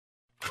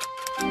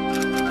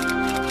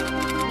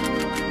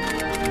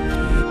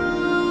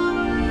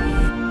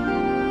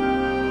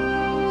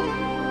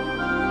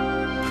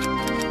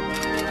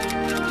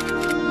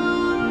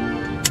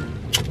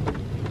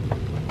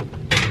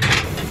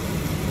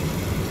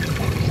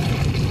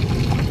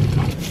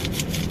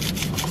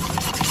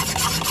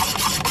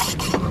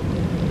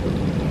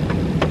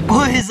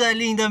Coisa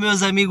linda,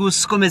 meus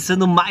amigos,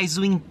 começando mais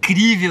um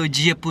incrível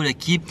dia por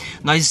aqui.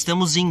 Nós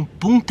estamos em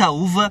Punta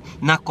Uva,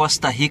 na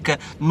Costa Rica,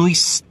 no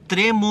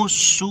extremo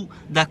sul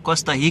da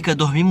Costa Rica.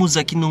 Dormimos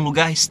aqui num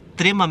lugar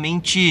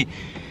extremamente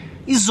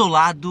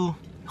isolado,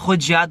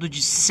 rodeado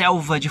de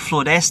selva, de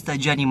floresta,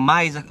 de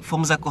animais.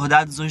 Fomos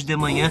acordados hoje de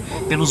manhã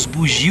pelos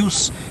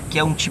bugios, que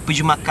é um tipo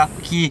de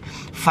macaco que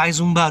faz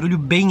um barulho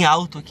bem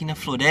alto aqui na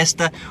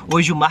floresta.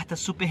 Hoje o mar tá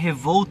super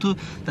revolto,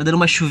 tá dando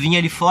uma chuvinha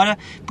ali fora,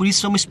 por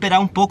isso vamos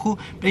esperar um pouco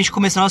pra gente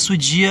começar nosso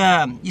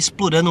dia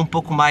explorando um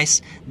pouco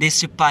mais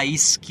desse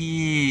país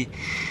que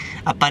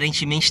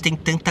aparentemente tem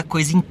tanta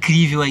coisa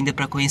incrível ainda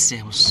pra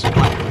conhecermos.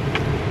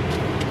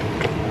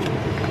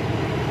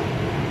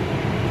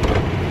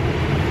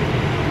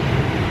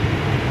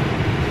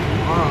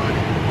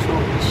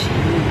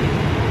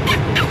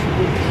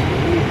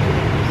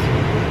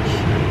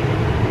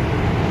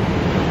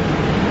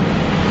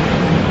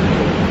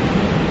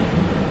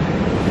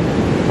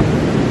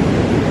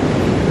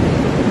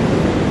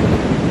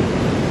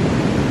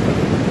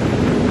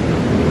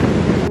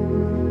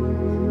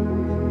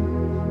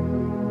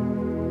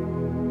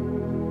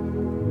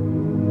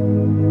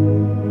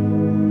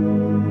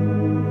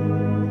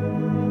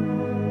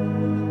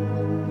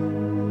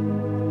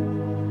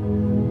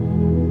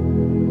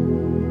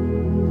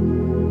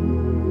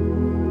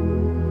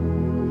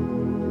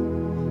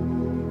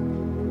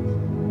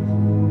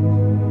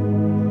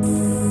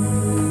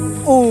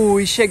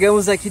 E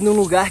chegamos aqui num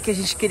lugar que a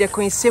gente queria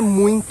conhecer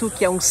muito,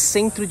 que é um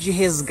centro de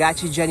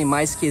resgate de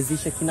animais que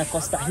existe aqui na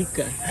Costa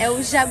Rica. É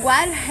o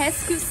Jaguar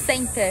Rescue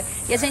Center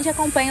e a gente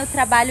acompanha o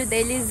trabalho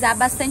deles há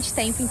bastante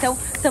tempo, então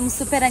estamos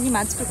super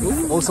animados para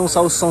isso. Ou são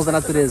só os sons da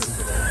natureza?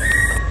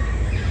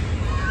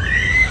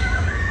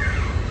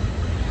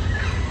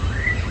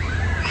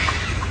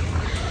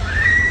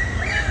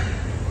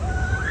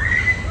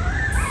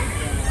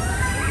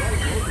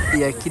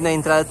 E aqui na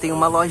entrada tem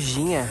uma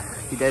lojinha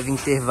que devem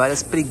ter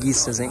várias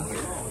preguiças, hein?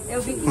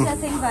 Eu vi que já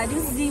tem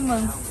vários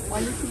ímãs.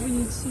 Olha que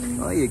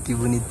bonitinho. Olha que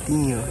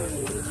bonitinho.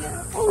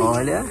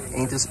 Olha,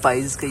 entre os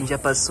países que a gente já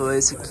passou,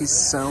 esses aqui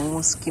são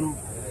os que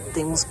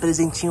tem uns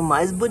presentinhos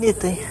mais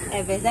bonitos, hein?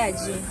 É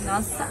verdade?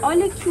 Nossa,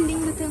 olha que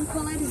lindo, tem um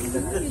colarzinho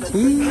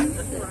de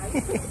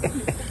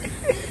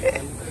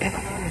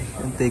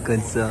Não tem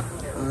condição.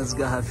 Umas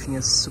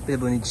garrafinhas super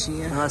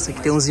bonitinhas. Nossa,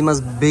 aqui tem uns imãs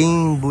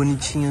bem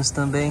bonitinhos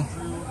também.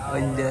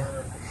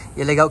 Olha.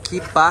 E é legal que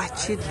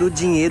parte do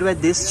dinheiro é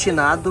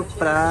destinado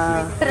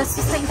para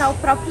sustentar o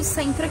próprio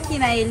centro aqui,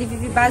 né? Ele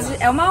vive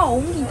é uma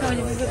ONG, então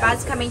ele vive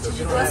basicamente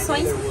de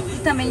doações e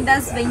também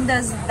das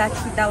vendas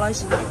daqui da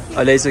lojinha.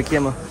 Olha isso aqui,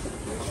 amor.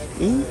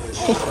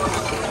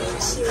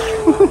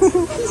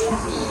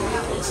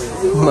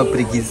 Uma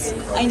preguiça.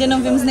 Ainda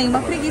não vimos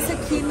nenhuma preguiça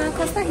aqui na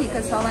Costa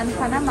Rica, só lá no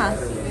Panamá.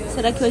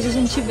 Será que hoje a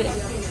gente vê?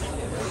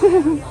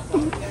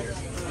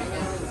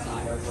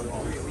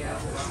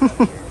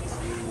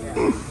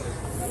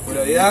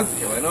 Buenos días,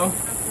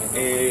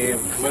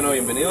 bueno,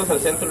 bienvenidos al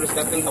Centro de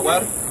Rescate del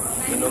Jaguar.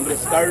 Mi nombre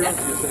es Carlos,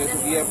 yo seré su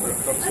guia por a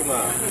próxima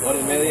hora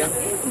e meia.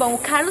 Bom, o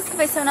Carlos, que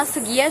vai ser o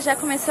nosso guia, já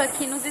começou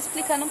aqui nos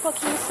explicando um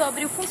pouquinho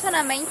sobre o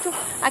funcionamento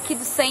aqui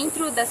do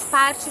centro, das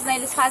partes, né?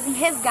 Eles fazem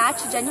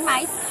resgate de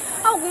animais.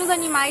 Alguns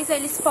animais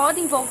eles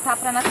podem voltar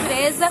para a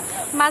natureza,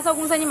 mas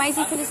alguns animais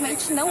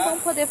infelizmente não vão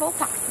poder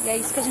voltar. E é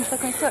isso que a gente vai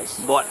conhecer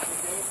hoje. Bora!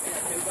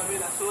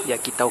 E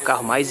aqui tá o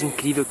carro mais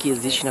incrível que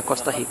existe na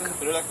Costa Rica.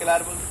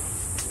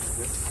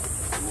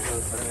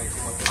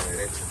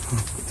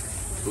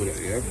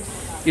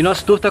 E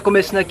nosso tour tá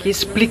começando aqui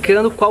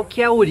explicando qual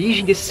que é a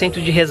origem desse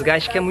centro de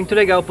resgate, que é muito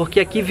legal, porque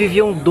aqui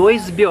viviam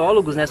 2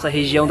 biólogos nessa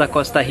região da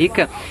Costa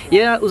Rica e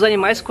os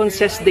animais, quando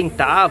se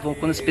acidentavam,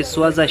 quando as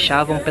pessoas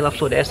achavam pela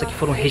floresta que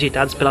foram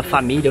rejeitados pela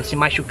família ou se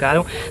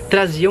machucaram,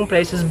 traziam para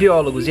esses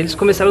biólogos. E eles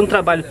começaram um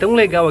trabalho tão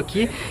legal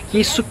aqui que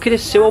isso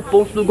cresceu ao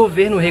ponto do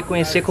governo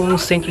reconhecer como um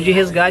centro de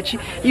resgate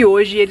e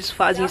hoje eles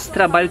fazem esse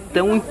trabalho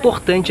tão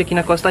importante aqui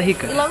na Costa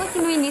Rica. E logo aqui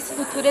no início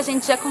do tour a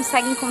gente já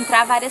consegue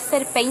encontrar várias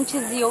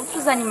serpentes e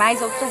outros animais,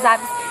 outras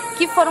aves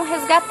que foram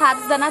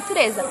resgatados da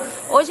natureza.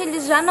 Hoje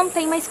eles já não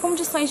têm mais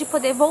condições de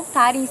poder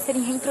voltarem e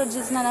serem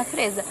reintroduzidos na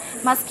natureza,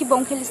 mas que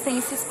bom que eles têm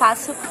esse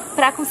espaço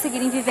para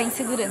conseguirem viver em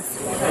segurança.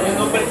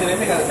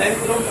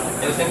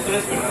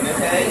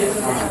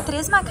 Tem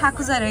 3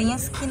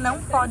 macacos-aranhas que não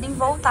podem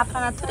voltar para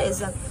a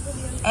natureza.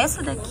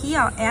 Essa daqui,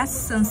 ó, é a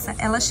Sansa.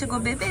 Ela chegou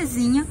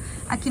bebezinha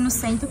aqui no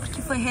centro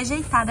porque foi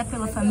rejeitada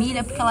pela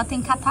família porque ela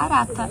tem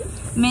catarata,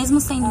 mesmo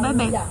sendo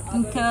bebê.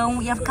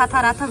 Então, e a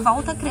catarata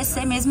volta a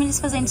crescer mesmo eles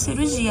fazendo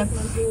cirurgia.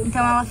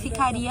 Então ela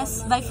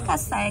vai ficar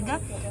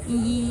cega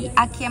e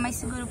aqui é mais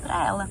seguro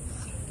para ela.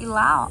 E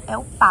lá, ó, é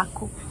o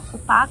paco. O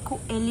paco,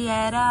 ele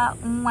era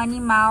um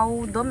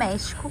animal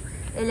doméstico.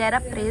 Ele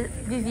era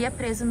vivia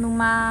preso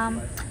numa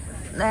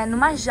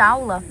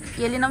jaula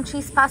e ele não tinha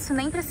espaço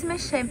nem para se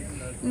mexer.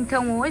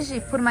 Então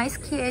hoje, por mais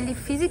que ele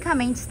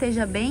fisicamente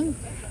esteja bem,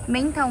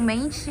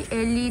 mentalmente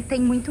ele tem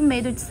muito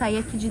medo de sair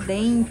aqui de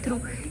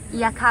dentro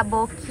E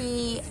acabou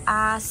que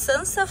a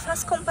Sansa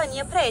faz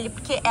companhia pra ele,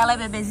 porque ela é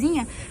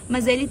bebezinha,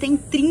 mas ele tem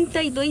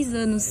 32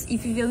 anos e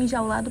viveu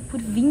enjaulado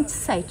por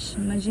 27,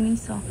 imaginem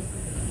só.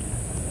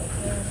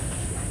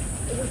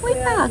 Oi,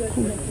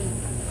 Paco!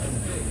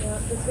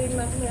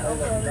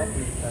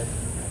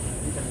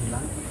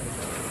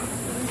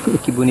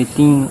 Que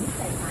bonitinho.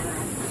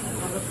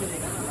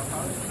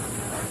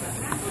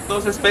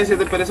 Dos especies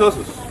de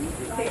perezosos.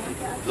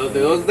 Los de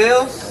 2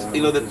 dedos y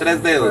los de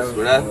 3 dedos,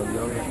 ¿verdad?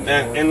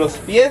 Vean, en los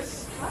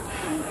pies,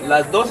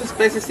 las dos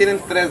especies tienen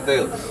 3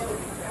 dedos.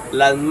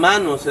 Las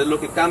manos es lo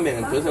que cambian,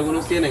 entonces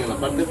algunos tienen en la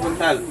parte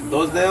frontal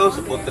 2 dedos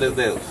o 3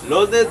 dedos.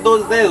 Los de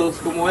 2 dedos,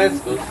 como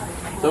estos,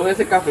 son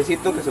ese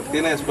cafecito que se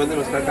obtiene después de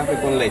mezclar café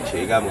con leche,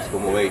 digamos,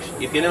 como beige.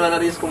 Y tienen la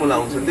nariz como la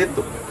de un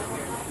cerdito.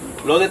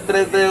 Los de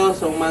 3 dedos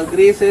son más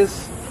grises,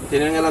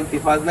 tienen el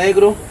antifaz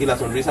negro y la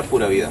sonrisa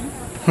pura vida.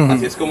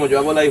 Así es como yo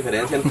hago la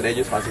diferencia entre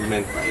ellos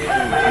fácilmente.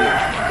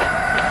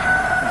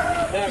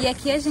 E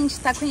aqui a gente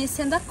está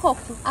conhecendo a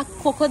Coco, a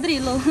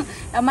cocodrilo.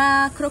 É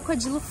uma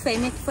crocodilo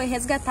fêmea que foi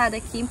resgatada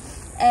aqui.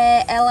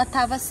 Ela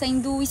estava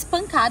sendo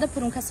espancada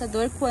por um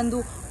caçador quando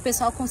o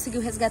pessoal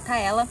conseguiu resgatar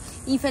ela.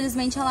 E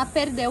infelizmente ela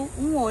perdeu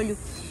um olho.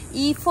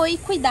 E foi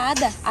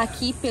cuidada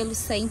aqui pelo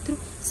centro,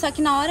 só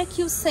que na hora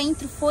que o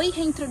centro foi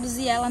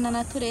reintroduzir ela na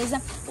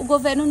natureza, o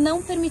governo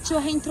não permitiu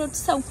a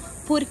reintrodução,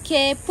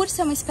 porque por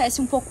ser uma espécie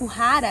um pouco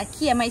rara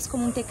aqui, é mais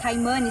comum ter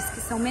caimanes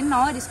que são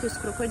menores que os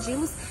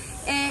crocodilos,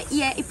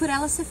 e por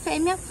ela ser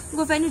fêmea, o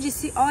governo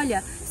disse,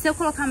 olha, se eu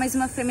colocar mais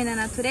uma fêmea na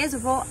natureza, eu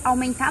vou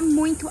aumentar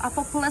muito a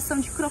população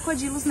de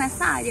crocodilos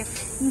nessa área.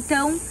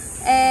 Então,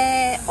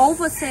 ou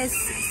vocês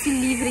se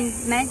livrem,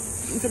 né,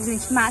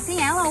 infelizmente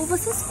matem ela, ou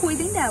vocês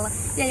cuidem dela.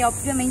 E aí,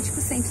 obviamente, que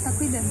o centro está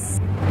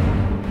cuidando.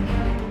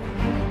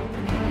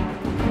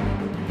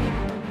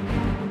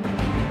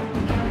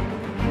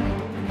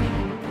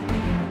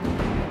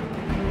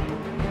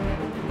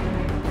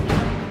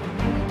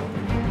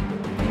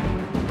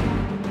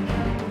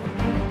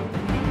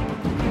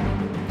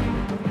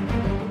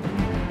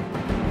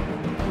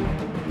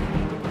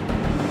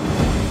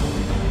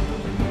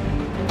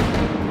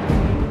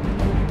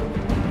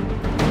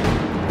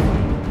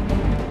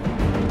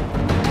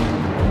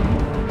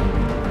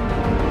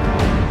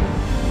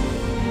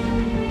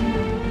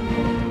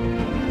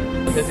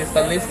 No sé si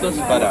están listos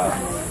para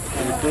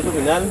el discurso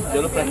final.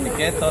 Yo lo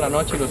practiqué toda la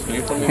noche y lo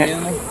escribí por mí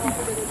mismo. No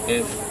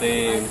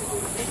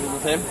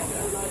sé,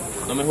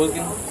 no me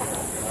juzguen.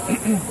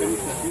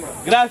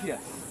 Gracias.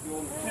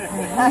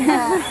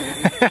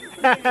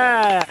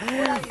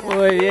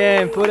 Muy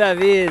bien, pura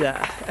vida.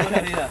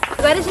 Pura vida.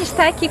 Agora a gente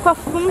está aqui com a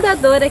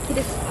fundadora aqui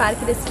desse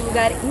parque, desse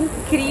lugar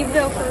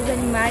incrível para os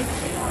animais.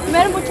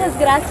 Primeiro, muchas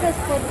gracias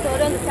por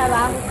todo el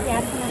trabajo que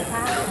hacen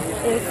acá.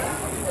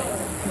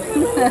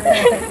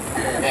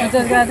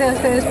 Muchas gracias a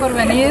ustedes por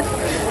venir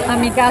a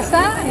mi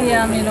casa y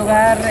a mi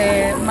lugar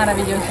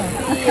maravilloso.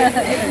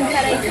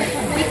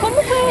 ¿Y cómo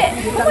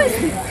es?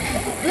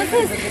 No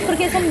sé,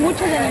 porque son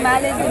muchos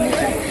animales de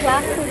muchas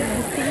clases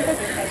distintas.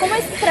 ¿Cómo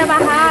es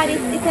trabajar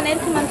y tener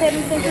que mantener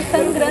un centro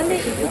tan grande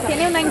y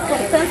tiene una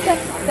importancia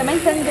también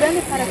tan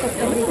grande para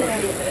Costa Rica?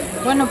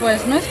 Bueno,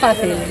 pues no es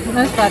fácil,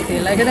 no es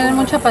fácil. Hay que tener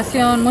mucha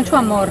pasión, mucho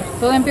amor.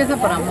 Todo empieza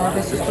por amor,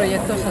 estos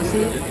proyectos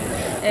así.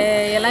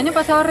 El año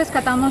pasado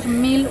rescatamos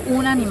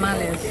 1001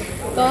 animales,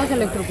 todos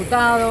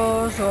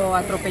electrocutados o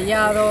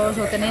atropellados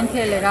o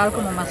tenencia ilegal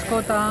como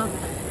mascota.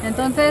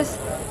 Entonces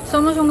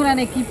somos un gran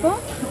equipo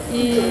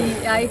y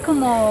hay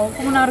como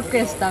una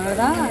orquesta,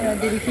 ¿verdad?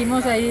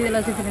 Dirigimos ahí de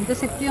las diferentes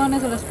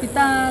secciones del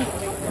hospital,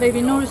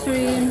 baby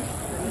nursery,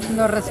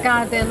 los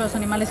rescates, los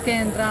animales que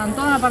entran,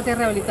 toda la parte de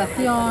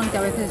rehabilitación, que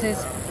a veces es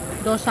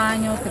 2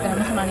 años, que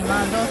tenemos un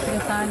animal, 2,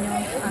 3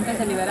 años, antes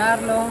de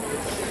liberarlo.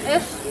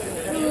 Es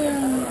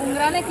un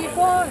gran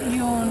equipo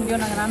y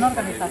una gran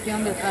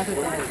organización detrás de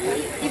todo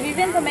esto. Y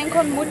viven también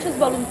con muchos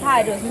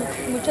voluntarios,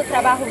 mucho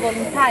trabajo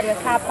voluntario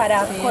acá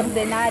para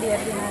coordinar y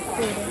ordenar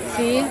todo.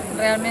 Sí,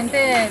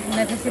 realmente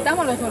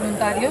necesitamos los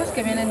voluntarios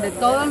que vienen de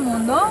todo el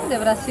mundo, de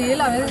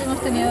Brasil, a veces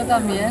hemos tenido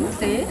también,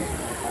 sí.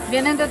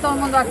 Vienen de todo el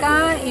mundo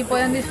acá y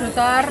pueden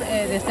disfrutar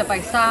de este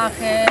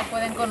paisaje,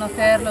 pueden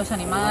conocer los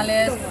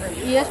animales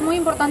y es muy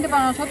importante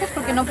para nosotros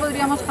porque no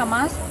podríamos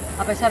jamás,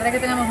 a pesar de que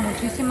tenemos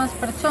muchísimas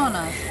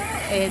personas,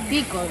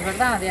 ticos,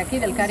 ¿verdad?, de aquí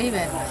del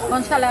Caribe,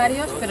 con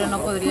salarios, pero no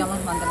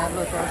podríamos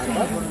mantenerlo todo sin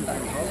los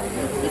voluntarios.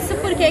 Isso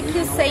porque aqui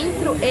o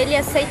centro, ele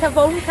aceita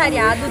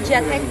voluntariado de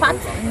até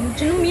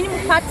no mínimo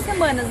 4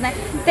 semanas, né?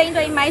 Tendo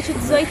aí mais de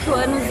 18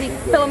 anos e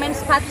pelo menos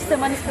 4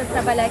 semanas para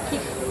trabalhar aqui,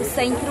 o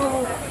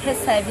centro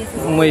recebe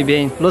esses. Muy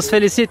bien, los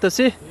felicito,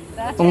 ¿sí?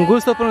 Gracias. Un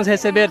gusto por nos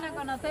recibir. Vienen a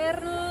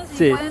conocernos y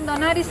Sí. pueden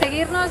donar y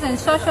seguirnos en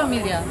social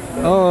media.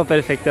 Oh,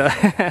 perfecto.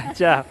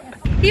 Chao.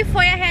 E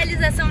foi a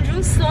realização de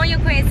um sonho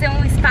conhecer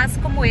um espaço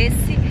como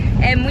esse.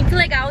 É muito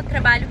legal o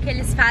trabalho que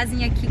eles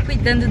fazem aqui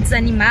cuidando dos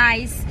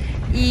animais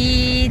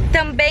e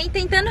também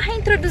tentando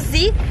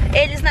reintroduzir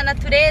eles na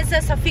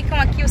natureza. Só ficam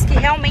aqui os que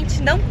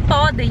realmente não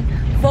podem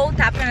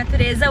voltar para a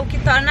natureza, o que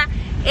torna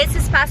esse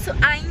espaço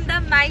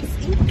ainda mais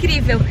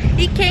incrível.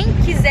 E quem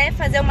quiser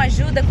fazer uma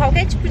ajuda,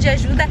 qualquer tipo de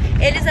ajuda,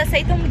 eles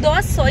aceitam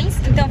doações.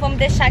 Então vamos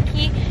deixar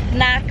aqui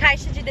na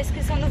caixa de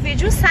descrição do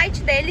vídeo o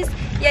site deles.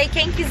 E aí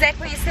quem quiser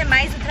conhecer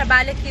mais o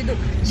trabalho aqui do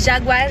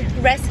Jaguar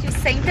Rescue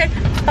Center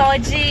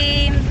pode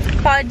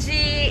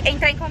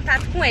entrar em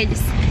contato com eles.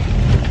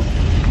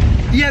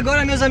 E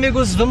agora, meus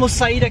amigos, vamos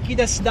sair aqui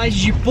da cidade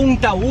de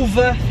Punta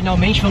Uva.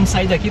 Finalmente vamos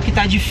sair daqui, porque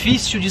tá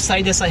difícil de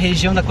sair dessa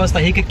região da Costa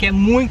Rica, que é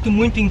muito,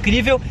 muito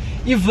incrível.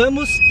 E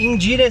vamos em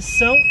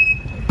direção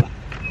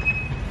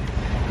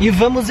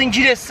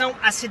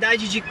à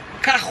cidade de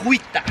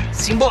Cahuita.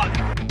 Simbora!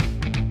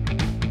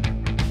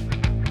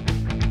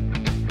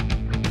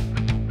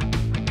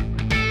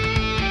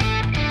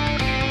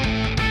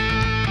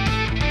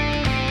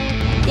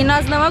 E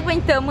nós não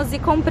aguentamos e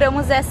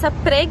compramos essa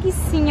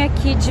preguicinha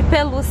aqui de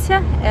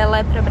pelúcia. Ela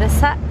é para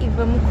abraçar e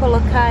vamos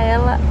colocar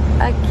ela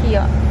aqui,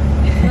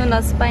 ó, no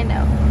nosso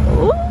painel.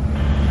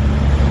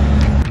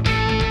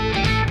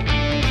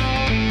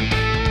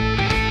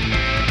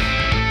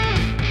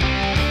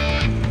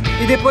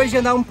 E depois de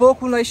andar um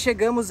pouco, nós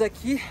chegamos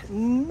aqui.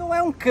 Não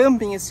é um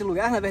camping esse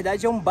lugar, na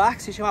verdade é um bar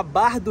que se chama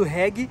Bar do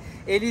Reggae.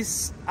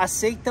 Eles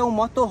aceitam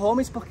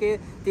motorhomes porque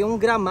tem um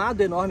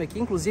gramado enorme aqui.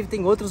 Inclusive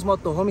tem outros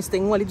motorhomes,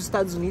 tem um ali dos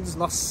Estados Unidos,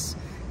 nossa,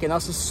 que é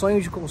nosso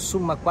sonho de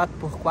consumo, uma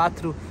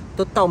 4x4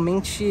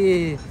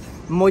 totalmente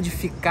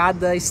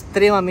modificada,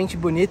 extremamente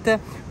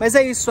bonita. Mas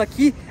é isso,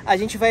 aqui a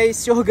gente vai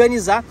se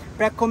organizar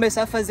para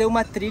começar a fazer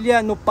uma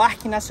trilha no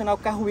Parque Nacional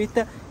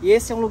Cahuita. E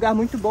esse é um lugar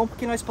muito bom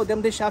porque nós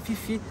podemos deixar a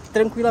Fifi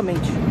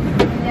tranquilamente.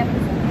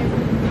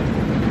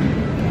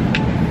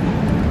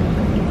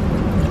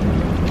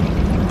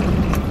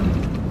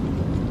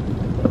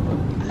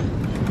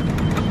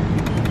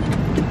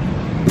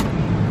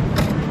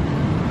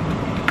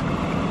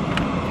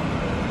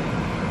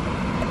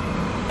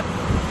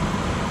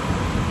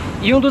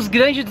 E um dos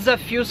grandes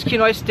desafios que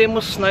nós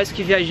temos, nós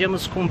que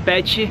viajamos com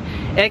pet,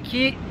 é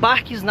que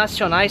parques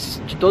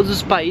nacionais de todos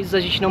os países a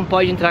gente não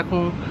pode entrar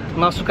com o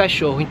nosso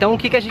cachorro. Então o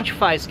que a gente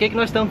faz? O que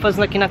nós estamos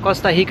fazendo aqui na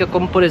Costa Rica,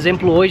 como por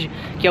exemplo hoje,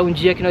 que é um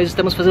dia que nós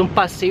estamos fazendo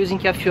passeios em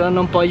que a Fiona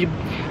não pode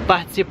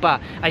participar.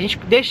 A gente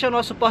deixa o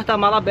nosso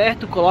porta-mala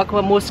aberto, coloca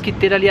uma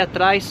mosquiteira ali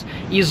atrás,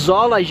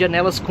 isola as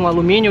janelas com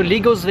alumínio,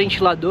 liga os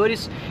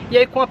ventiladores e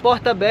aí com a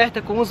porta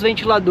aberta, com os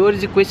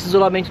ventiladores e com esse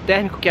isolamento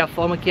térmico, que é a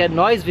forma que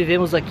nós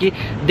vivemos aqui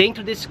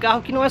dentro desse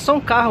carro, que não é só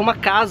um carro, é uma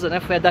casa, né?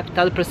 Foi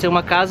adaptado para ser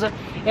uma casa.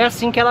 É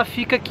assim que ela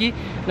fica aqui,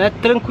 né?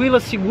 Tranquila,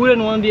 segura,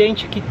 num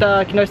ambiente que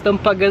nós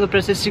estamos pagando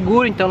para ser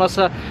seguro. Então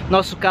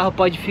nosso carro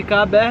pode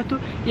ficar aberto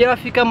e ela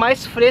fica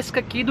mais fresca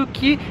aqui do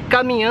que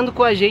caminhando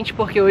com a gente,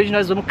 porque hoje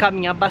nós vamos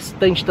caminhar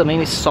bastante também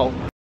nesse sol.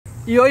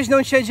 E hoje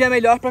não tinha dia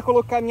melhor para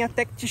colocar minha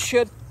tech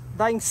t-shirt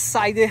da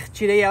Insider.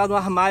 Tirei ela do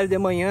armário de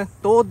manhã,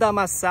 toda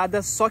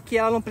amassada, só que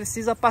ela não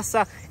precisa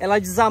passar, ela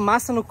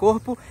desamassa no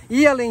corpo.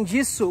 E além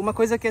disso, uma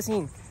coisa que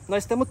assim,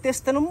 nós estamos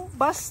testando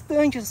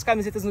bastante essas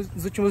camisetas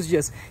nos últimos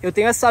dias. Eu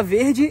tenho essa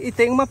verde e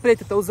tenho uma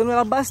preta, estou usando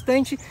ela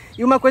bastante.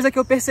 E uma coisa que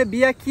eu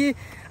percebi é que,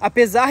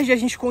 apesar de a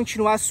gente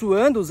continuar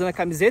suando usando a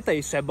camiseta,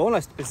 isso é bom,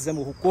 nós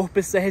precisamos, o corpo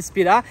precisa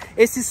respirar,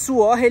 esse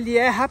suor ele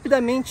é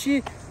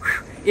rapidamente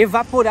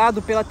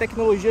evaporado pela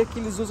tecnologia que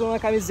eles usam na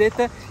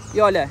camiseta. E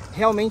olha,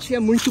 realmente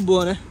é muito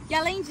boa, né? E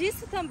além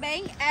disso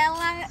também,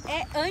 ela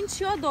é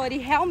anti-odor e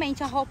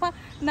realmente a roupa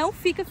não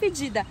fica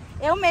fedida.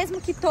 Eu mesmo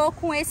que tô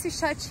com esse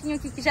shortinho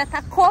aqui que já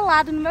tá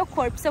colado no meu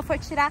corpo, se eu for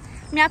tirar,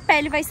 minha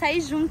pele vai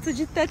sair junto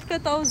de tanto que eu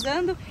tô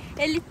usando.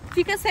 Ele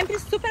fica sempre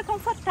super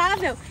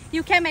confortável. E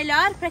o que é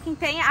melhor, para quem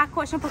tem a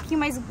coxa um pouquinho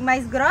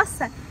mais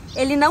grossa,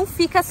 ele não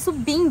fica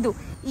subindo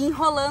e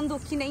enrolando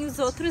que nem os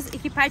outros, e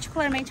que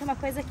particularmente é uma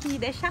coisa que me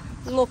deixa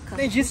louca.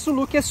 Além disso, o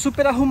look é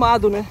super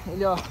arrumado, né?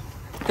 Ele, ó,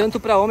 tanto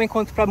para homem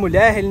quanto para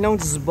mulher, ele não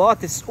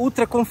desbota, é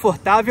ultra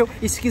confortável.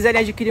 E se quiserem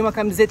adquirir uma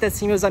camiseta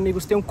assim, meus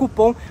amigos, tem um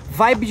cupom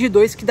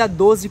VIBEDEDOIS que dá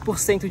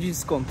 12% de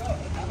desconto.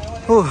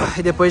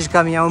 E depois de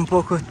caminhar um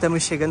pouco,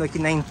 estamos chegando aqui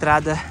na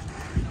entrada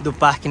do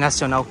Parque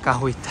Nacional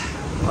Cahuita.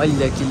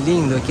 Olha que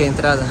lindo aqui a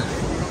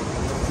entrada.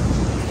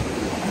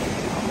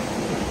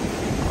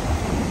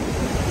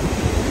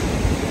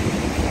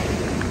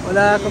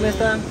 Hola, ¿cómo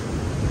está?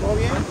 ¿Todo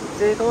bien?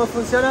 Sí, ¿cómo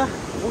funciona?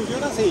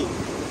 Funciona así,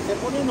 se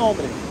pone un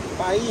nombre,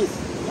 país,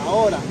 la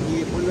hora y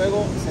después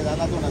luego se da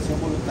la donación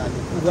voluntaria.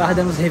 O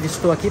guarda nos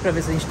revistou aqui para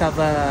ver se a gente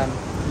estava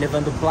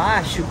levando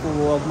plástico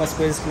ou algumas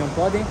coisas que não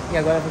podem. E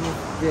agora vamos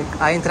ver aqui.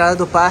 A entrada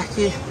do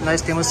parque,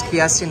 nós temos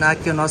que assinar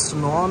aqui o nosso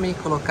nome,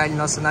 colocar ali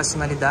nossa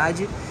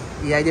nacionalidade.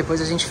 E aí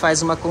depois a gente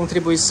faz uma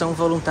contribuição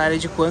voluntária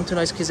de quanto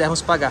nós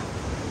quisermos pagar.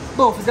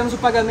 Bom, fizemos o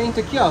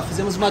pagamento aqui, ó,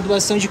 fizemos uma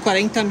doação de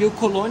 40 mil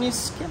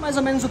colones, que é mais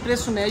ou menos o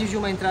preço médio de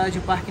uma entrada de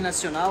um parque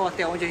nacional,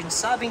 até onde a gente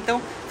sabe.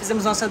 Então,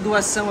 fizemos nossa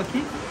doação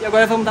aqui e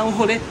agora vamos dar um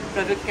rolê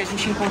para ver o que a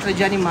gente encontra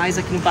de animais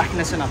aqui no Parque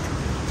Nacional.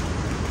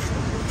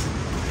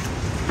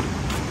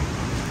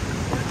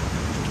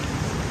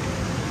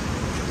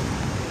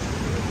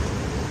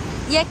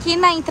 E aqui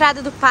na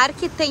entrada do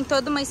parque tem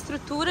toda uma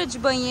estrutura de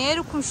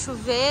banheiro com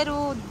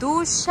chuveiro,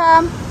 ducha.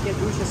 Aqui é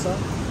ducha só,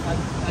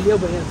 ali é o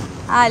banheiro.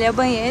 Ah, ali é o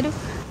banheiro.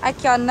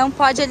 Aqui, ó, não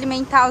pode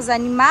alimentar os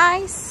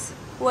animais.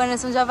 O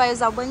Anderson já vai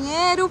usar o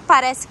banheiro.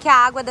 Parece que a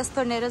água das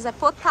torneiras é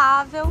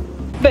potável.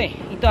 Bem,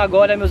 então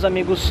agora, meus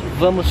amigos,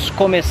 vamos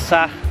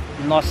começar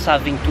nossa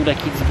aventura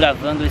aqui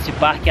desbravando esse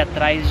parque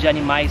atrás de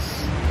animais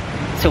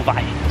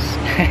selvagens.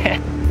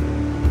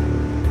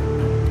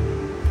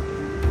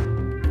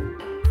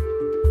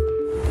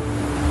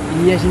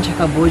 E a gente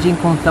acabou de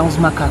encontrar uns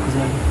macacos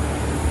ali.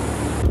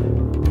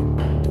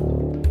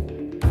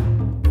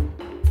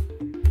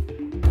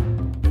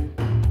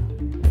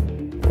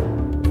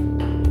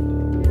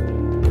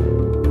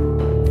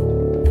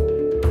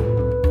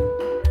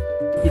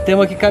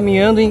 Estamos aqui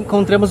caminhando e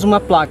encontramos uma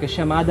placa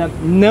chamada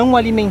Não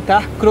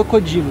Alimentar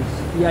Crocodilos.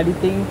 E ali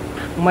tem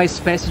uma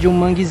espécie de um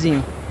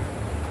manguezinho.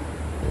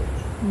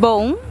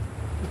 Bom.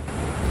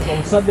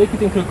 Vamos saber que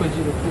tem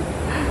crocodilo aqui.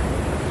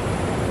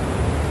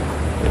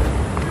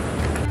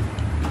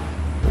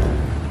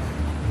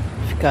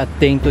 Ficar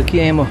atento aqui,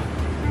 hein, amor?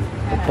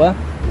 Opa,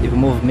 teve um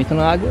movimento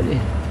na água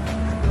ali.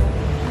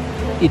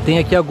 E tem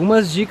aqui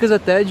algumas dicas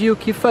até de o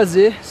que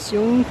fazer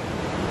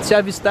se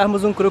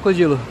avistarmos um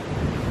crocodilo.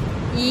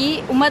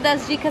 E uma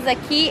das dicas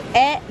aqui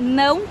é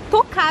não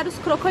tocar os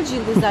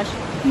crocodilos, acho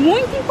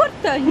muito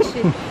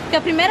importante. Porque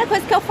a primeira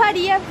coisa que eu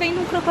faria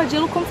vendo um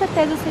crocodilo, com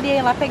certeza, seria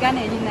ir lá pegar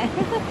nele, né?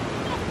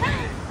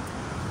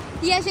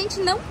 E a gente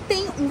não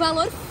tem um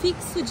valor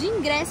fixo de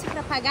ingresso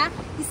para pagar,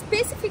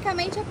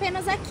 especificamente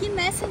apenas aqui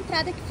nessa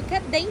entrada que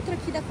fica dentro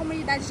aqui da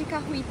comunidade de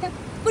Cajuíta,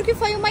 porque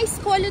foi uma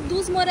escolha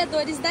dos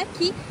moradores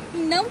daqui e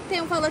não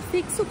ter um valor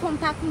fixo,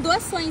 contar com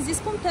doações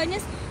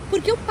espontâneas,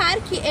 porque o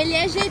parque ele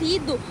é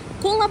gerido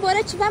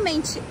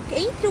colaborativamente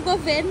entre o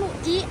governo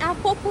e a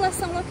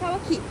população local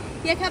aqui.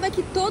 E acaba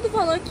que todo o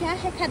valor que é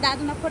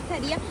arrecadado na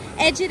portaria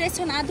é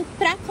direcionado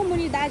para a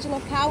comunidade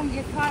local, em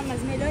reformas,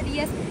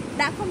 melhorias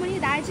da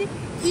comunidade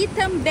e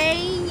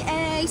também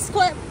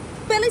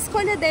pela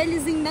escolha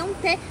deles em não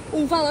ter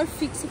um valor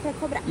fixo para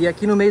cobrar. E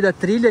aqui no meio da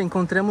trilha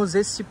encontramos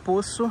esse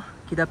poço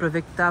que dá para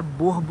ver que está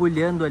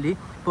borbulhando ali,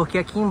 porque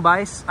aqui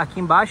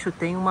embaixo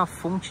tem uma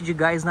fonte de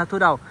gás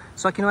natural.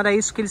 Só que não era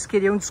isso que eles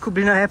queriam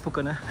descobrir na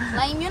época, né?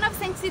 Lá em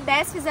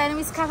 1910 fizeram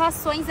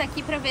escavações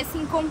aqui para ver se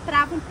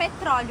encontravam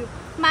petróleo,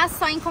 mas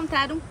só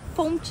encontraram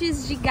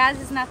fontes de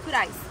gases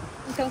naturais.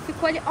 Então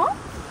ficou ali, ó.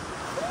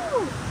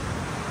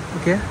 O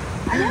quê?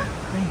 Olha.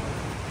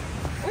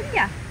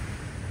 Olha.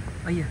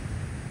 Olha.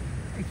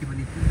 Ai, que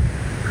bonitinho.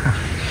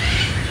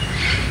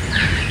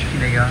 Que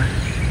legal, né?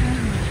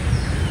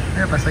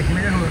 É, passar aqui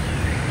meio da rua.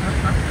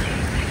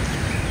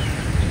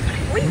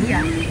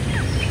 Olha.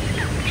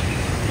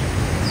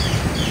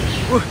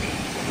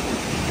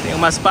 Tem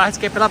umas partes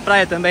que é pela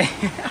praia também.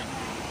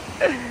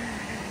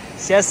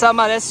 Se essa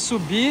maré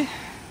subir,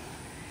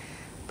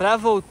 pra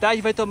voltar a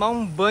gente vai tomar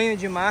um banho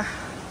de mar.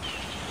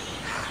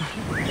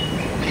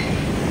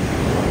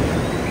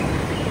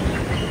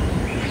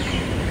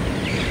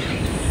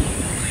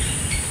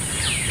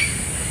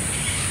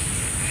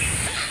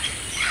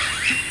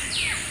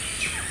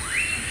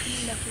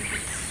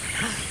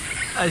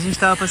 A gente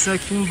tava passando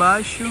aqui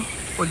embaixo,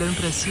 olhando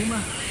pra cima,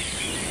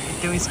 e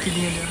tem um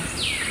esquilinho ali.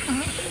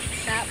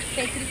 Tá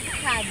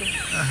petrificado.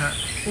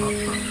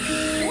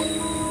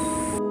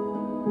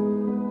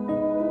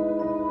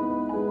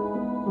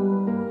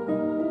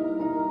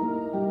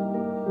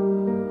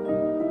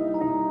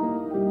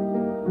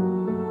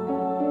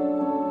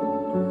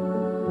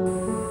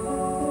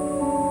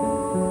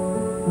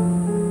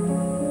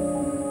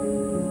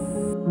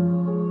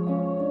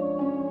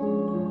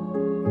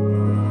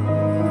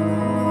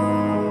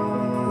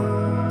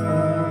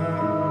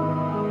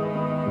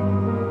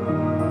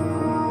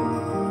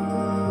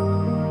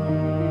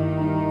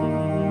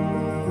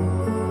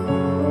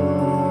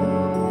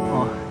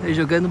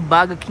 Jogando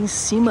baga aqui em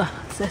cima,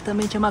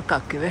 certamente é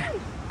macaco, quer ver?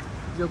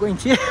 Jogou em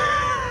ti? Eu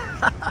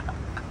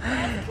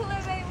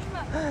levei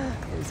uma.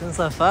 Eles são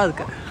safados,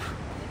 cara.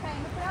 Ele tá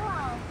indo pra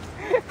lá,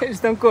 ó. Eles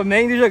estão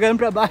comendo e jogando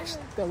pra baixo,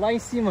 estão lá em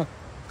cima.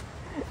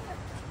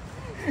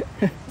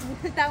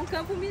 Tá um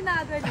campo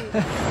minado ali.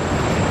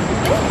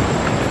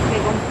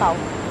 Pegou um pau.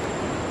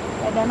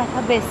 Vai dar na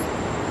cabeça.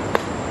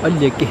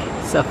 Olha que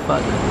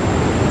safada.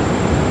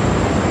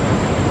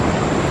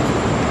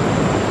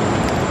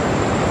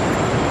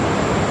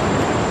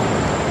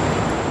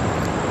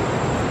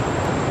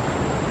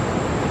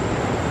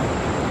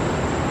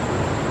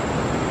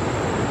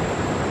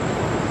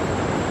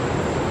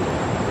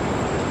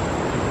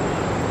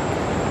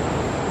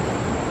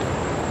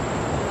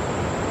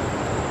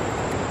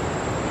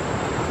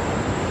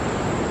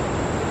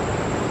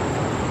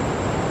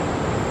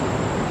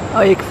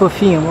 Olha que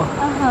fofinho, amor.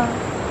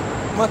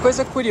 Uma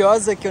coisa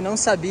curiosa que eu não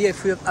sabia e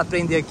fui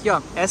aprender aqui, ó.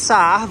 Essa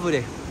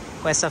árvore,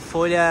 com essa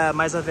folha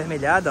mais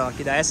avermelhada, ó,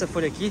 que dá essa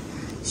folha aqui,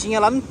 tinha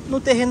lá no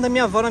terreno da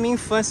minha avó na minha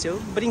infância.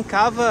 Eu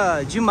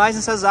brincava demais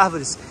nessas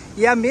árvores.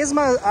 E é a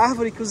mesma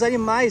árvore que os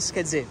animais,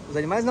 quer dizer, os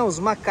animais não, os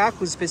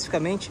macacos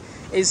especificamente,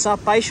 eles são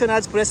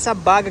apaixonados por essa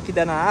baga que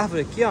dá na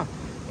árvore aqui, ó.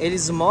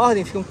 Eles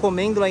mordem, ficam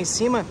comendo lá em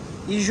cima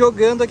e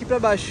jogando aqui pra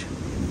baixo.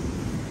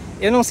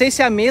 Eu não sei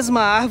se é a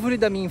mesma árvore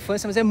da minha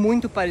infância, mas é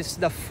muito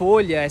parecida. A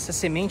folha, essa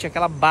semente,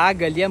 aquela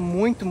baga ali é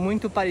muito,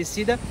 muito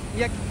parecida.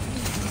 E aqui...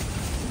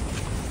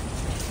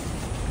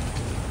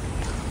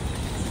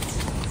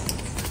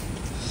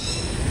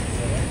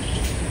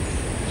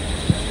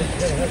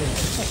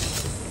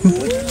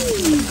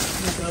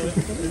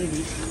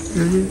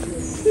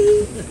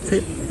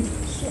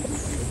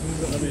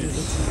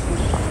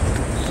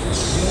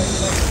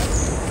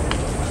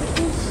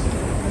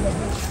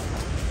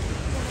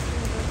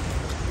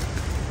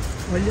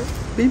 Olha,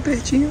 bem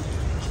pertinho.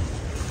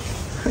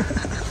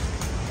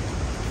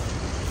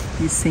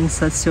 Que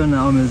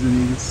sensacional, meus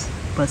amigos.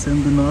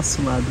 Passando do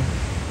nosso lado.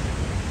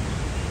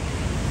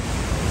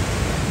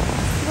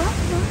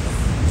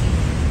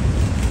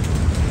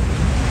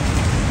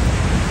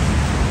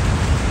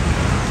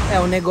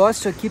 O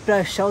negócio aqui para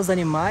achar os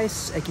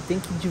animais é que tem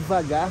que ir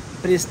devagar,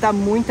 prestar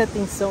muita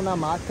atenção na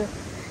mata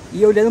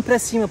e ir olhando para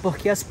cima,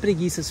 porque as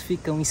preguiças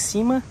ficam em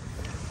cima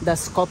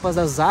das copas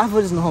das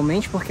árvores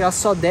normalmente, porque elas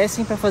só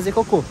descem para fazer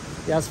cocô.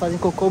 E elas fazem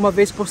cocô uma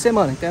vez por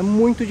semana, então é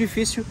muito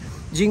difícil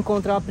de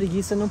encontrar uma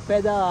preguiça no pé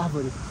da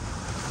árvore.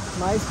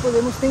 Mas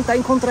podemos tentar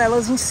encontrar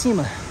elas em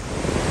cima.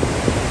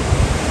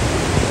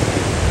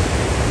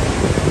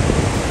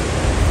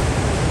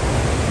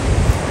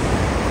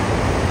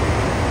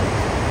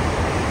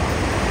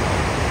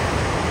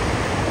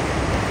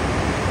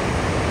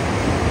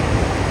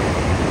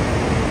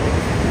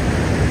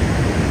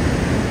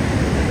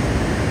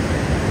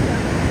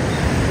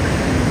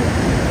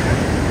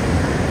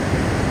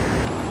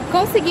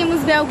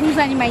 Conseguimos ver alguns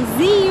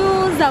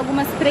animaizinhos,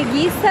 algumas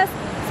preguiças,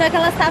 só que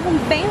elas estavam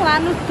bem lá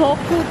no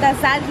topo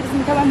das árvores,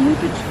 então é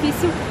muito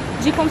difícil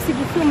de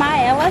conseguir filmar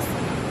elas.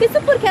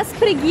 Isso porque as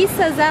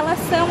preguiças, elas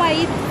são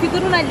aí,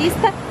 figuram na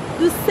lista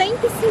dos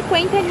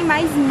 150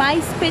 animais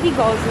mais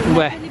perigosos.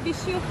 Né? Aquele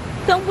bichinho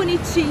tão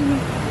bonitinho,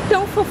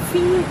 tão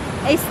fofinho,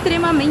 é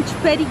extremamente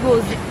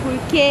perigoso,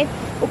 porque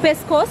o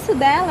pescoço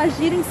dela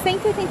gira em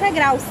 180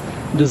 graus.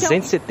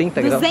 270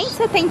 então, graus?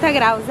 270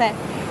 graus, é.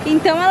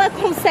 Então ela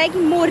consegue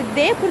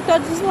morder por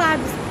todos os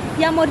lados.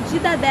 E a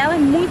mordida dela é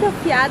muito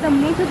afiada,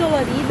 muito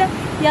dolorida.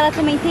 E ela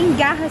também tem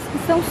garras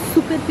que são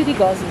super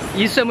perigosas.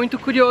 Isso é muito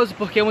curioso,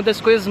 porque uma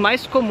das coisas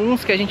mais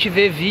comuns que a gente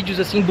vê vídeos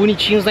assim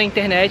bonitinhos na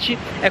internet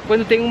é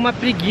quando tem uma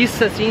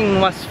preguiça assim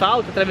no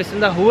asfalto,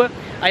 atravessando a rua.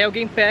 Aí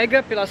alguém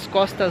pega pelas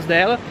costas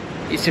dela.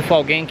 E se for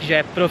alguém que já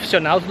é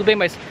profissional, tudo bem,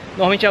 mas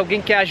normalmente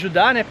alguém quer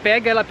ajudar, né?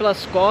 Pega ela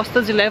pelas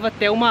costas e leva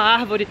até uma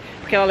árvore,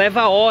 porque ela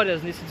leva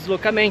horas nesse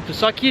deslocamento.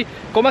 Só que,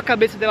 como a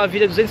cabeça dela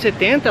vira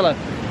 270,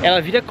 ela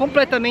vira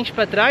completamente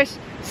para trás.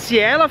 Se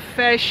ela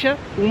fecha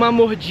uma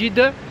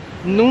mordida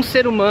num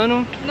ser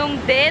humano... Num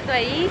dedo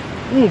aí...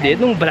 Um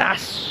dedo, num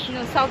braço...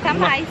 Não solta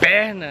numa mais.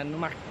 Perna,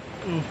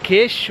 num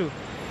queixo...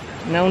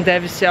 Não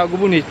deve ser algo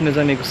bonito, meus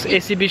amigos.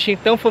 Esse bichinho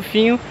tão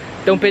fofinho,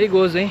 tão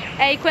perigoso, hein?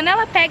 E quando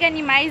ela pega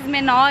animais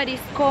menores,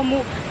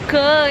 como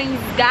cães,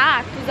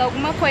 gatos,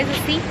 alguma coisa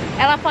assim,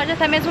 ela pode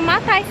até mesmo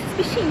matar esses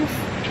bichinhos.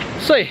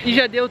 Isso aí. E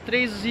já deu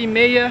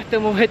 3h30,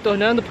 estamos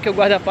retornando, porque o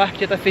guarda-parque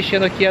já tá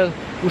fechando aqui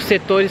os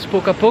setores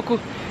pouco a pouco.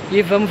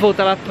 E vamos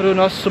voltar lá pro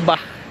nosso bar.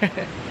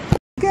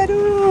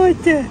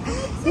 Garota!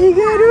 Ei,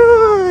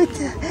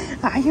 garota!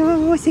 Ai,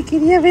 você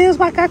queria ver os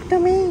macacos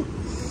também?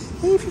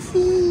 Ei,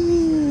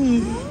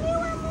 Fifi!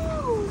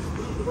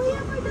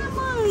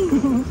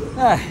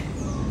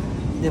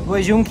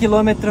 Depois de 1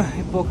 quilômetro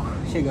e pouco,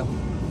 chegamos.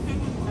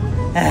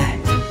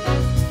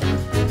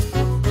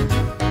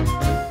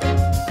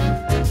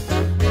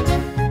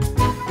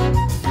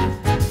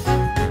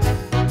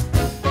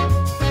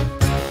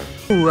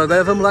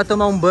 Agora vamos lá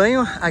tomar um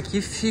banho.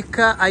 Aqui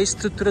fica a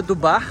estrutura do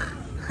bar.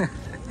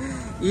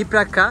 E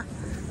pra cá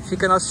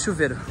fica nosso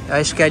chuveiro. Eu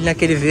acho que é ali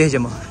naquele verde,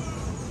 amor.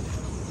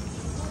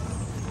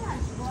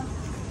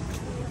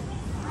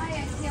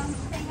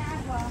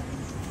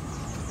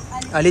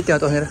 Ali tem uma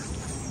torneira.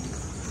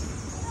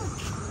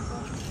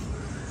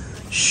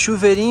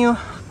 Chuveirinho,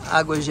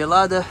 água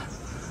gelada.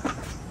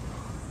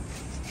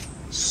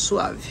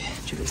 Suave.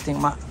 Deixa eu ver se tem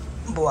uma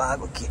boa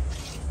água aqui.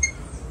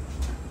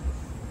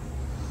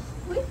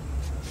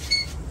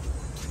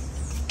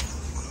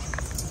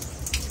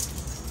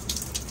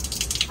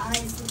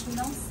 Esse aqui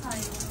não sai.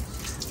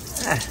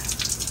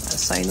 Tá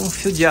saindo um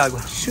fio de água.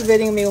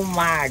 Chuveirinho meio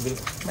magro,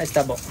 mas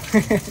tá bom.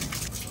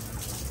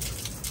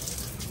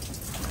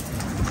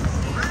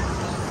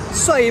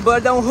 Isso aí, bora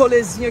dar um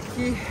rolezinho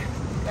aqui.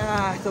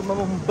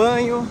 Tomamos um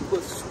banho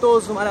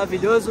gostoso,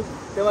 maravilhoso.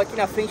 Estamos aqui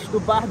na frente do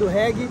bar do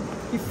reggae,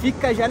 que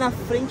fica já na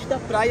frente da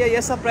praia. E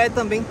essa praia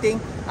também tem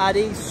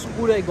areia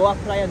escura, igual a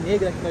Praia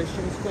Negra, que nós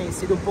tínhamos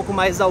conhecido um pouco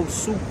mais ao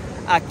sul,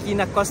 aqui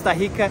na Costa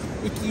Rica.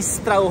 E que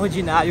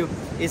extraordinário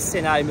esse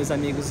cenário, meus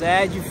amigos.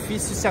 É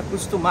difícil se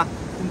acostumar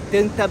com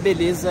tanta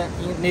beleza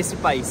nesse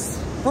país.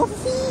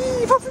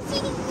 Fofinho,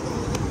 fofinho,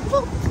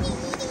 fofinho.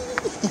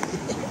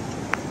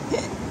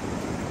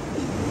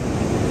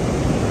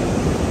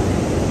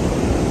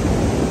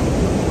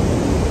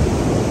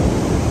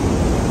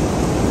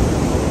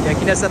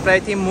 Aqui nessa praia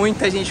tem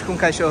muita gente com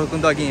cachorro, com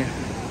doguinho.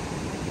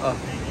 Ó.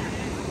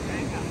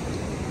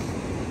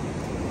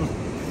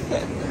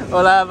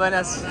 Olá,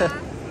 buenas.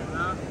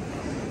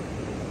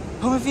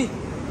 Vamos ver.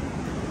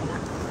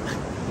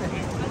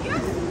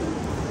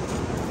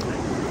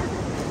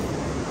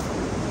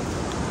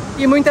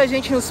 E muita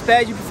gente nos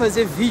pede para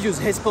fazer vídeos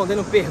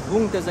respondendo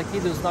perguntas aqui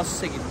dos nossos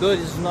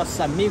seguidores, dos nossos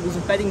amigos,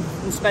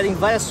 nos pedem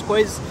várias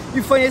coisas.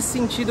 E foi nesse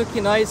sentido que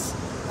nós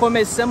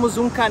começamos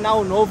um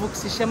canal novo que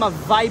se chama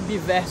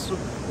VIBEverso,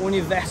 o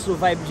Universo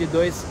Vibe de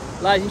 2.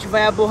 Lá a gente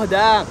vai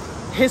abordar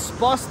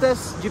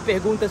respostas de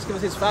perguntas que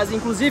vocês fazem.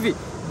 Inclusive,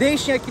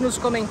 deixem aqui nos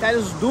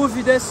comentários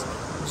dúvidas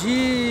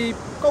de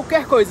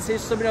qualquer coisa,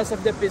 seja sobre nossa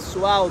vida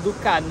pessoal, do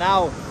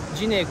canal,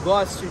 de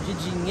negócio, de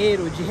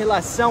dinheiro, de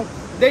relação.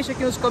 Deixa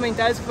aqui nos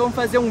comentários que vamos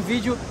fazer um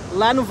vídeo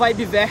lá no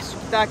VIBEverso,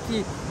 que está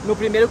aqui no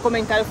primeiro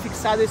comentário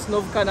fixado esse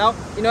novo canal,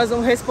 e nós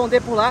vamos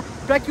responder por lá,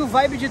 para que o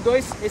Vibe de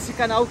 2, esse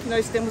canal que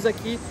nós temos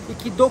aqui e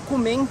que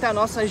documenta a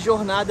nossa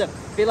jornada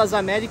pelas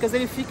Américas,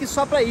 ele fique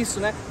só para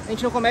isso, né? A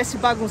gente não comece a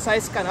bagunçar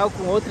esse canal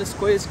com outras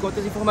coisas, com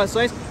outras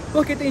informações,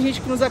 porque tem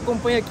gente que nos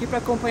acompanha aqui para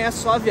acompanhar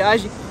só a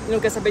viagem e não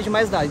quer saber de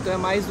mais nada. Então é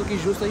mais do que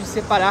justo a gente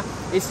separar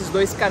esses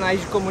dois canais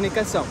de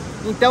comunicação.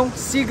 Então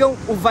sigam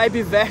o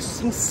VIBEverso,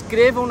 se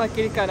inscrevam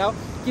naquele canal,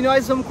 que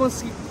nós vamos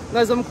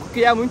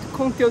criar muito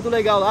conteúdo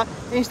legal lá.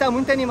 A gente está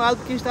muito animado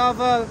porque a gente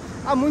estava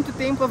há muito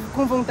tempo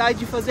com vontade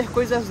de fazer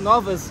coisas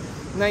novas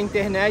na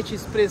internet,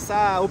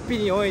 expressar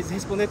opiniões,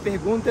 responder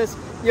perguntas,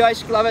 e eu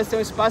acho que lá vai ser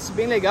um espaço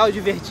bem legal,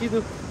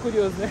 divertido,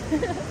 curioso, né?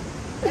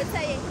 Vai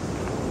sair.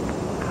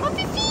 Ô,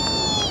 Pipi!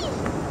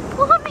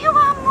 Meu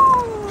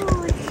amor!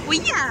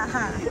 Uia!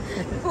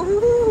 Meu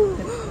amor!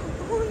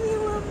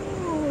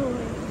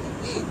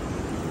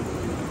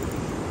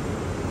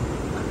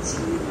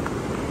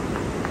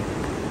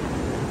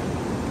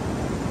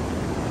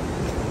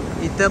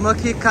 E estamos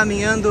aqui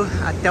caminhando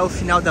até o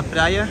final da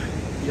praia.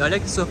 E olha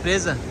que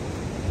surpresa!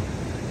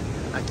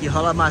 Aqui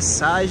rola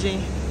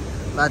massagem,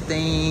 lá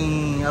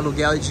tem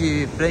aluguel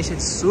de prancha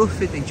de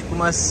surf, tem tipo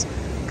umas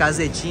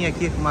casetinhas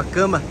aqui, uma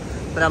cama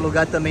para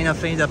alugar também na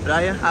frente da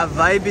praia. A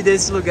vibe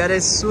desse lugar é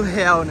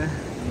surreal, né?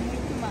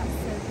 Muito massa.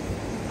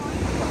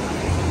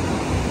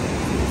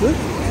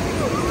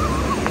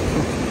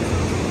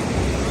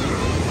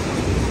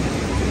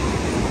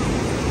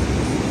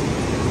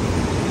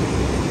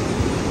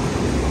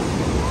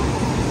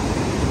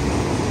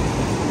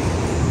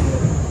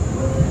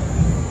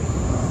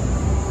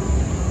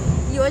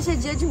 Hoje é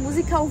dia de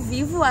música ao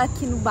vivo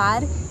aqui no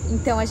bar,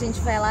 então a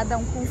gente vai lá dar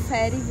um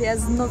confere, ver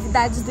as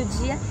novidades do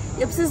dia.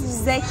 E eu preciso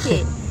dizer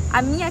que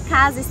a minha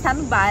casa está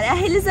no bar, é a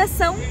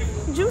realização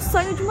de um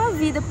sonho de uma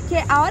vida,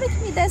 porque a hora que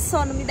me der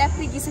sono, me der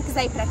preguiça e eu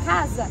quiser ir pra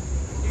casa,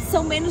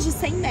 são menos de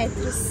 100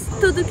 metros.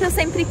 Tudo que eu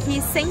sempre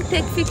quis, sem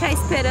ter que ficar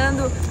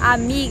esperando a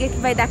amiga que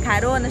vai dar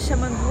carona,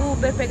 chamando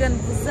Uber, pegando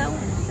busão,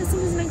 eu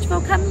simplesmente vou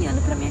caminhando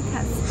pra minha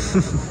casa.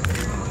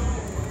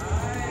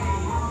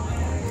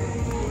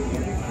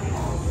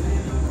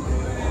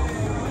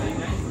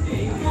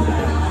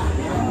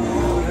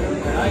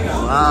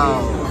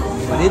 Uau!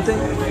 Bonito, hein?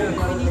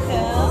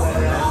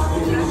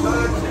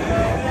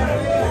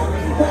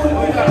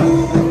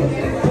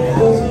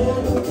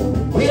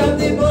 We have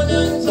the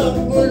bonanza of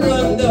good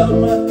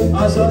random,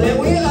 and so then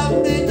we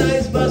have the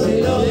nice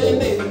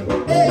Barcelona.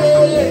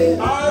 Hey,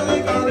 all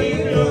the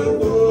Caribbean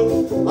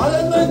good, all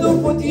the men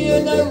who put you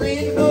in a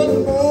real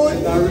good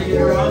mood, a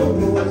real round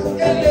mood.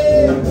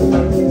 Hey,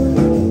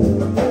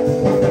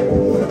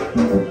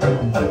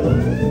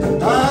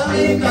 all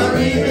the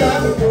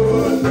Caribbean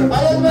good,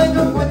 all the men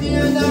who put you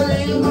in a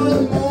real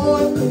good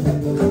mood,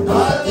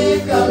 all the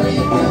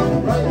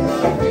Caribbean right now.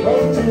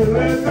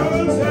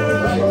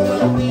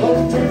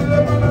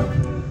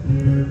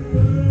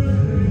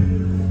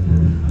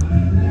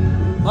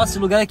 Nossa, esse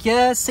lugar aqui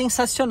é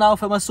sensacional,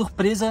 foi uma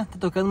surpresa, tá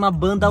tocando uma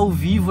banda ao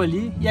vivo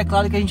ali, e é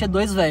claro que a gente é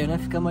dois velhos, né?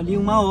 Ficamos ali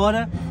 1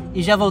 hora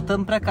e já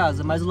voltamos pra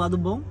casa, mas o lado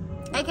bom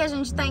é que a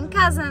gente tá em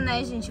casa,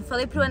 né, gente? Eu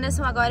falei pro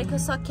Anderson agora que eu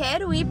só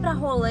quero ir pra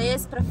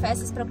rolês, pra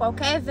festas, pra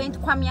qualquer evento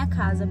com a minha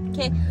casa.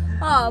 Porque,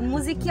 ó,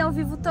 musiquinha ao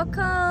vivo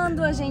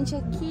tocando, a gente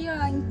aqui,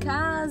 ó, em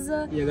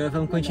casa. E agora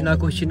vamos continuar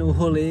curtindo o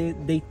rolê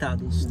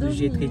deitados, do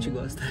jeito que a gente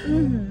gosta.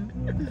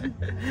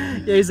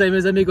 E é isso aí,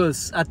 meus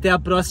amigos. Até a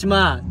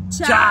próxima.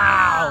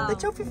 Tchau!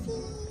 Tchau, Fifi.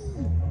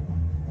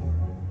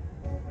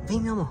 Vem,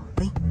 meu amor,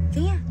 vem.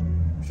 Venha,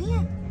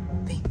 venha.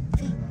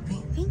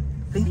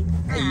 Vem.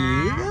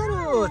 Aí,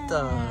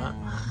 garota.